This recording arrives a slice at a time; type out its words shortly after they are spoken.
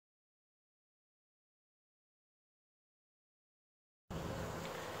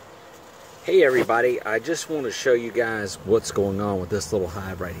Hey everybody, I just want to show you guys what's going on with this little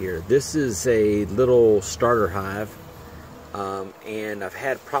hive right here. This is a little starter hive, and I've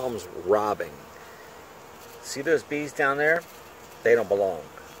had problems robbing. See those bees down there? They don't belong.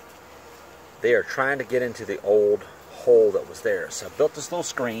 They are trying to get into the old hole that was there. So I built this little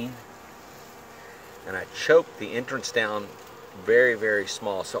screen, and I choked the entrance down very, very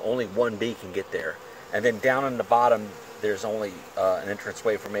small so only one bee can get there. And then down in the bottom, there's only an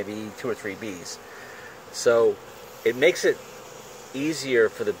entranceway for maybe 2 or 3 bees. So it makes it easier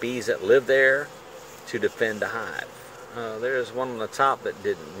for the bees that live there to defend the hive. There's one on the top that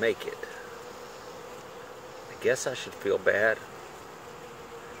didn't make it. I guess I should feel bad.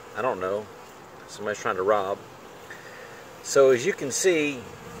 I don't know. Somebody's trying to rob. So as you can see,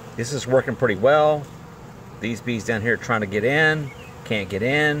 this is working pretty well. These bees down here are trying to get in, can't get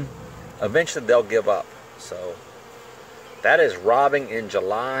in. Eventually they'll give up. So that is robbing in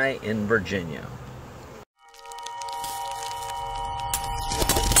July in Virginia.